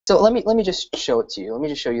So let me just show it to you. Let me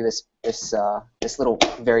just show you this little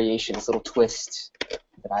variation, this little twist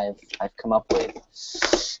that I've come up with.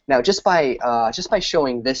 Now, just by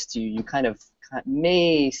showing this to you, you kind of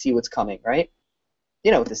may see what's coming, right?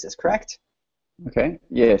 You know what this is, correct? Okay.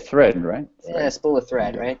 Yeah, thread, right? Yeah, a spool of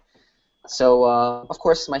thread, right? So, of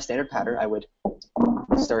course, my standard pattern, I would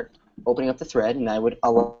start opening up the thread, and I would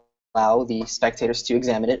allow the spectators to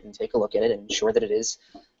examine it and take a look at it and ensure that it is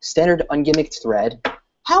standard ungimmicked thread.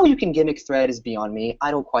 How you can gimmick thread is beyond me.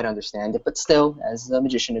 I don't quite understand it, but still, as a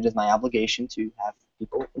magician, it is my obligation to have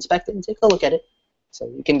people inspect it and take a look at it. So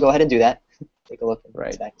you can go ahead and do that. Take a look and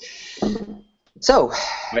inspect. So,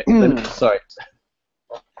 wait, sorry.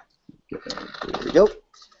 Here we go.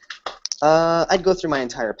 I'd go through my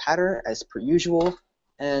entire pattern as per usual,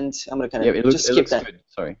 and I'm gonna kind of just skip that. Good.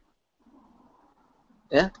 Sorry.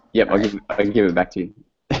 Yeah. Yep, I'll give it back to you.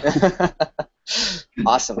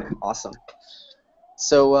 Awesome, awesome.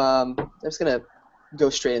 So I'm just gonna go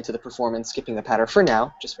straight into the performance, skipping the pattern for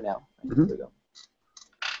now, just for now. Mm-hmm. Here we go.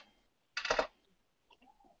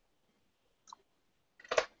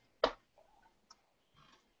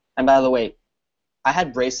 And by the way, I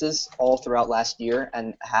had braces all throughout last year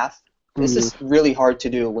and a half. This is really hard to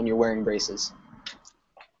do when you're wearing braces.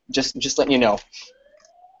 Just letting you know.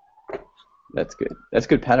 That's good. That's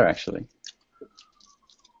good pattern, actually.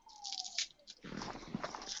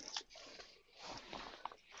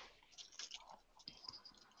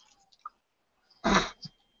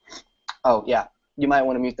 Oh yeah, you might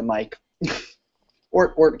want to mute the mic,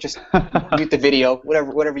 or just mute the video.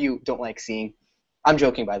 Whatever you don't like seeing. I'm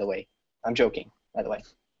joking, by the way. I'm joking, by the way.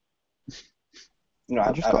 No,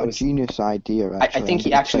 I just got a genius idea. Actually. I think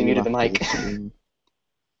he actually muted the mic.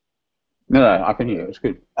 No, I can hear you. It's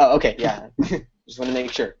good. Oh, okay, yeah. Just want to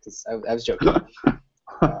make sure, because I was joking.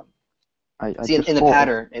 See, in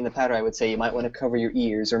the pattern, I would say you might want to cover your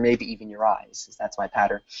ears or maybe even your eyes. That's my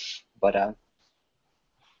pattern. But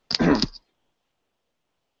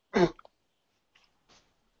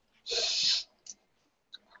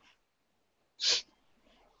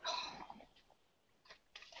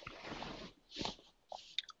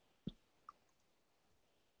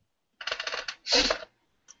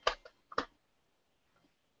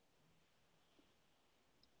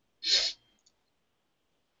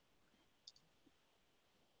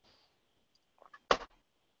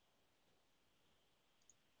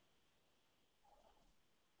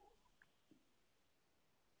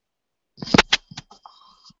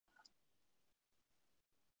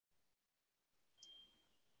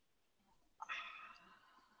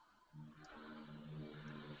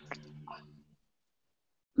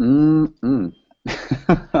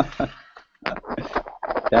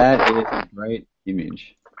That is a great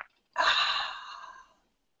image.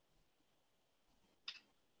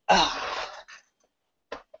 I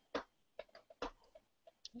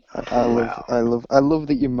love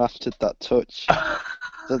that you mastered that touch.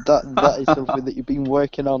 That is something that you've been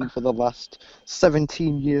working on for the last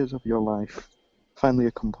 17 years of your life. Finally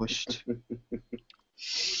accomplished.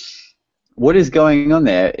 What is going on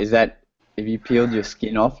there? Is that if you peeled your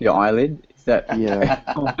skin off your eyelid? Is that? Yeah.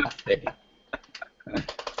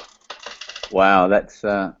 Wow, that's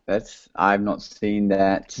I've not seen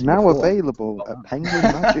that. Now before. Available at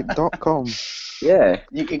penguinmagic.com. Yeah.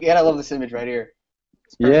 You gotta love this image right here.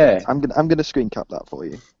 Yeah. I'm gonna screen cap that for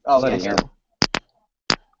you. Oh, okay. yeah.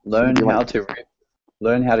 Learn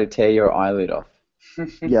how to tear your eyelid off.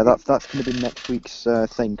 Yeah, that's gonna be next week's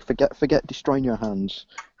thing. Forget destroying your hands.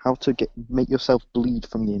 How to make yourself bleed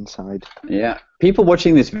from the inside. Yeah. People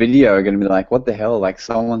watching this video are gonna be like, "What the hell? Like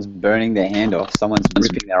someone's burning their hand off. Someone's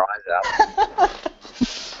ripping their eyes out."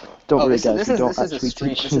 Don't worry, guys.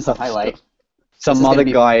 This is a highlight. Some other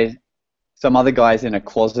guy's in a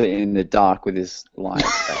closet in the dark with his light.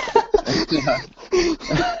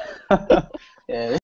 Yeah.